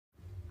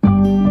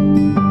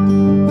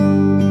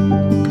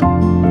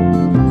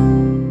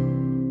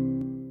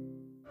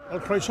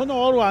croeso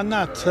nôl wan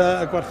at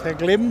y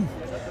gwartheg Lim,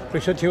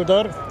 Richard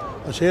Tiwdor,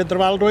 y Sir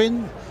Drefaldwyn.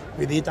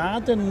 Fydd I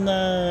dad yn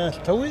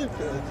tywydd,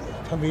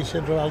 pan fi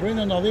Sir Drefaldwyn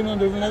yn oddi mewn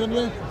 2 mlynedd yn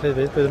blwyddyn.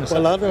 Bydd yn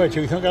Wel, ar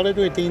wedi weithio'n galed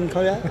dwi'n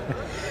cofio.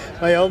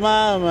 Mae o yma,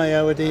 mae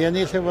o wedi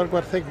ennill efo'r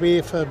gwartheg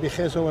beef, y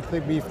biches o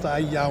gwartheg beef da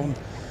iawn,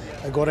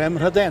 y gorau ym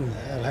Mhryden,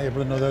 rhai o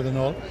blynyddoedd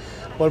yn ôl.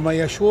 Wel,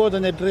 mae o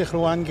siŵr yn edrych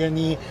rwan gen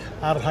I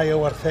ar rhai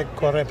o wartheg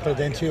gorau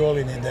Pryden tu ôl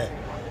I ni, de.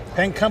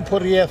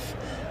 Pencampwriaeth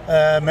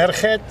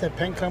merched,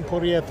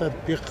 Pencampwriaeth y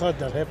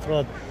buchod a'r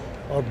heffrod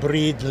o'r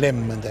bryd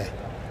Lim, de.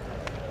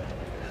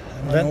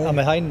 A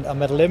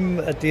mae'r Lim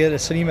ydy'r,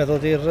 sy'n ni'n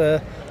meddwl,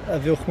 ydy'r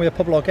fiwch mwy o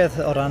poblogaidd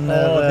o ran...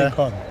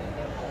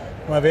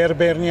 Mae fe'r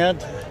beirniad,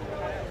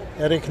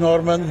 Eric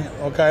Norman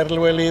o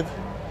Gaerlwelydd.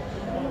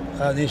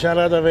 Ni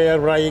siarad â fe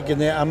ar wraig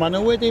yna, a maen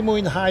nhw wedi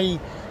mwynhau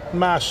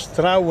mas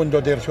draw yn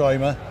dod i'r sioe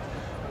yma.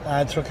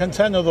 A tro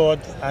cyntaf nhw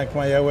ddod, ac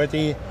mae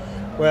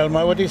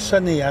wedi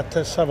syni at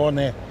y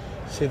safonau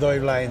sydd o'i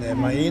flaen.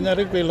 Mae un ar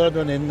y gwylod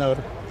fan hyn nawr.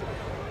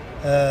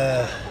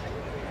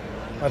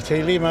 Mae'r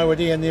teulu yma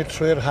wedi ennill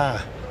trwy'r ha.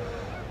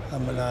 A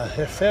mae yna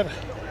heffer.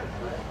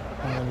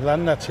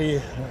 Lan at I,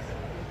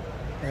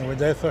 mae'n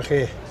wedeth o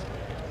chi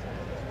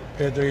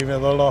beth dwi'n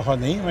meddwl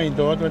ohoni. Mae'n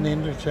dod fan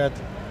hyn, Richard.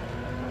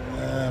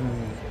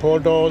 Paul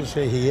Dawes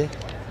e hi.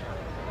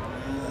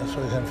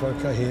 Swydd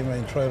Henffordd ca hi,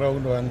 mae'n troi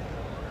rownd fan.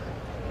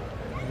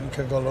 Mae'n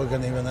cygolwg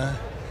yn ei fyna.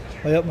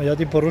 Mae o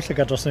wedi bwrw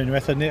llygad dros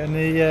unwaith yn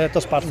ei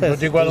dosbarthaeth.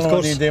 Dwi'n gweld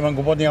nhw'n ni, mae'n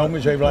gwybod ni iawn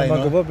mis o'i flaen.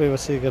 Mae'n gwybod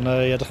beth sydd gyda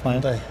I edrych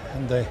mlaen.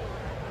 Ynddi.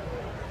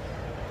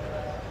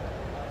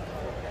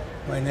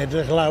 Mae'n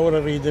edrych lawr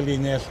ar hyd y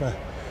linell yma.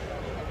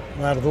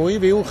 Mae'r ddwy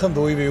fiwch yn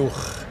ddwy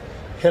fiwch.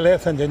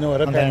 Heleth yn dyn nhw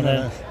ar y pen yna.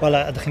 Wel,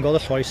 ydych chi'n gweld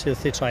y lloes sydd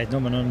wrth traed nhw,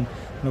 maen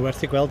nhw'n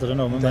werth I gweld ydyn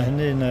nhw. Mae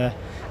hynny'n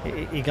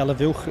I gael y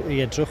fiwch I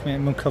edrych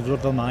mewn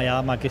cyflwr fel mae a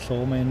magu llo,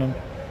 mae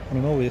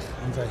nhw'n wych.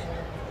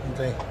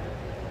 Ynddi.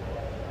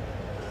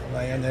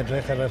 Mae'n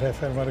edrych ar y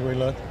heffer mae'r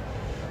gwylod.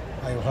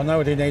 Mae hwnna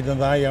wedi gwneud yn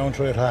dda iawn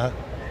trwy'r ha.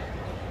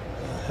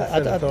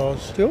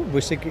 Dwi'n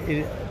bwysig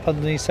pan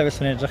ni'n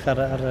sefyll yn edrych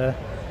ar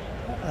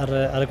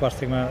y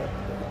gwartheg yma,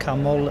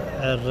 camol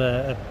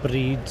y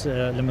bryd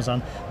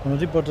Limousin. Maen nhw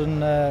wedi bod yn...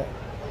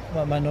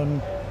 Maen nhw'n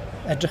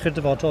edrych i'r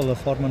dyfodol y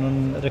ffordd maen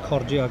nhw'n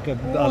recordio a be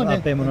maen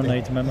nhw'n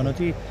gwneud. Maen nhw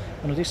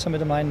wedi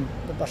symud ymlaen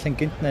falle'n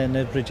gynt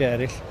neu'r brydiau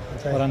eraill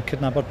o ran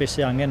cydnabod beth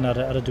sy'n angen ar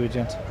y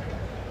diwydiant.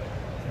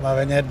 Mae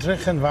fe'n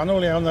edrych yn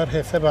fanwl iawn ar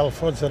heffer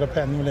Alfords ar y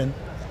pen fel hyn.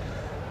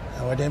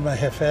 A wedyn mae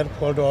heffer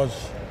Paul Dawes.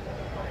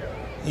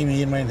 I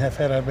mi mae'n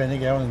heffer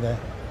arbennig iawn ynddo.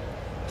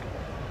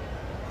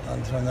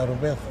 Ond mae yna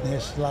rhywbeth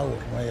nes lawr,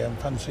 mae e'n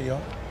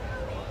ffansio.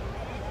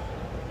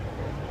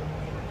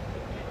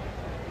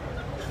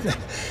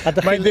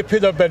 Mae'n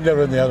dipyn o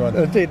benderfyniad fan.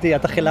 Ydy, a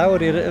dach chi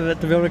lawr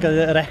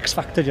i'r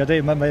X-Factor,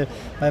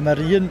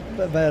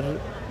 mae'r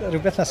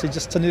rhywbeth na sy'n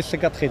just tynnu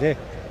llygad chi, di.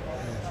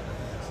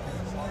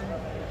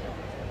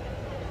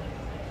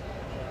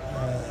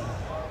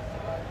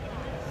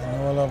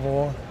 Yn ôl a fo.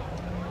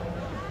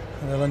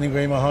 Fel o'n i'n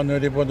gweud, mae hon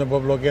wedi bod yn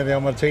boblogaidd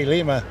iawn mae'r teulu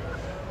yma.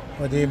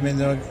 Wedi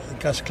mynd o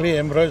gasglu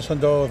embroes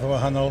yn dod o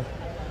wahanol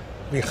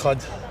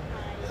fichod.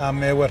 A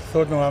mae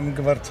werthwyd nhw am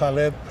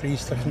gyfartaledd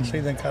prist ac yn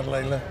sydd yn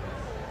Carlisle.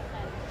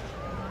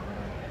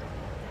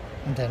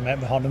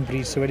 Mae hon yn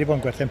bryd sydd wedi bod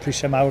yn gwerthu'n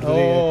prisiau mawr. O,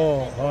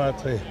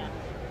 ati.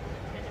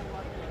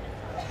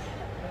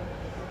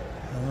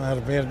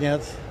 Mae'r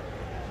beirniad.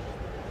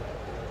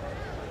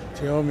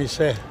 Ti o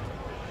misau.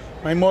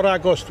 Mae'n mor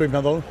agos dwi'n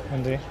meddwl.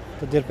 Yndi.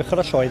 Dydy'r bychod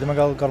a lloed yma'n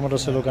cael gormod o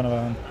sylw gan o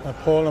fewn. Mae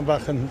Paul yn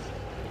bach yn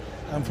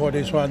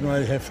anffodus wan,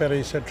 mae heffer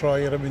eisiau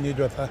troi ar y munud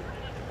diwetha.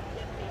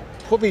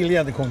 Pob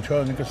eiliad yn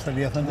cwntio yn y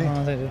gystyliaeth yndi.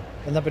 Yna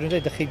beth dwi'n dweud,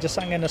 ydych chi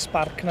jyst angen y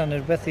sparc yna neu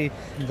rhywbeth I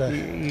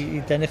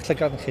dennu'ch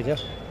llygad yn chi, dio?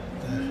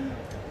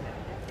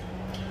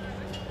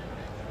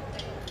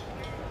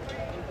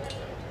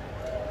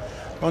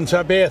 Ond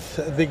ta beth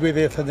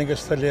ddigwyddiaeth yn y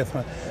gystyliaeth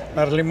yma.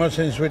 Mae'r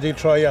Limousins wedi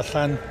troi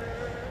allan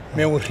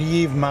mewn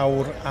rhif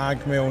mawr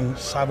ag mewn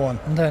safon.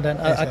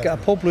 A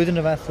pob blwyddyn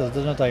y fath,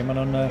 dyn nhw dau,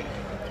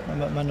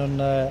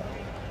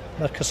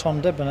 mae'r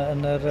cysondeb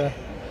yn yr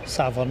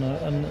safon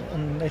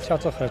yn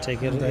eithriadol chwarae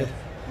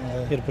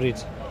i'r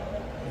bryd.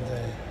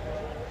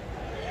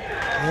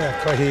 Ie,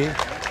 co hi.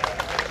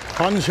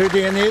 Hon sydd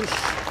wedi ennill.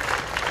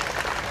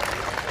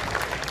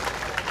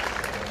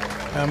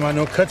 A maen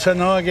nhw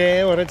cytuno ag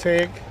o'r y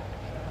teg.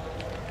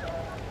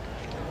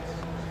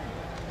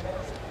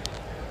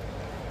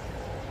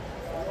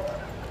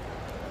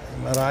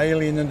 Mae'r ail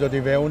un yn dod I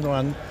fewn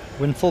o'n...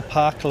 Winful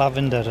Park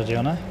Lavender ydi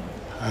hwnna.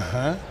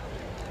 Aha.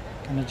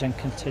 Gan y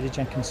Teddy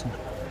Jenkinson.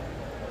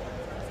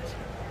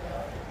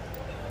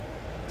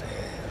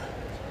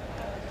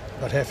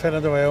 Mae'r heffer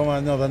yn dod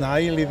fewn, oedd yn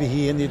ail iddi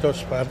hun I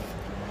dosbarth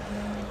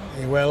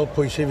I weld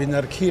pwy sydd fynd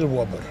ar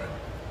Keelwobber.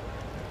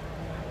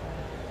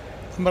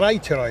 Mae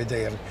rhaid I roi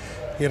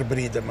i'r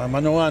bryd yma.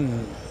 Maen nhw yn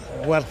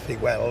werth I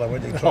gweld a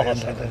wedi troi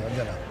allan.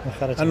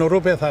 A nhw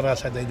rhywbeth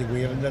arall a dweud I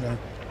gwir yn dyn nhw.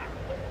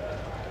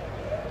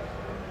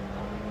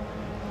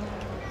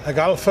 Ac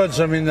Alfords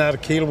yn mynd ar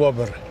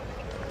Keelwobber.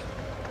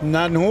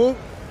 Na nhw.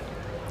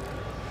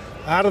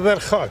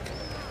 ardderchog.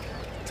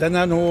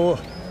 Dyna nhw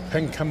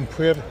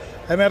pencampwyr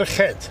y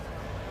merched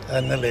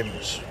yn y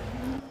Lims.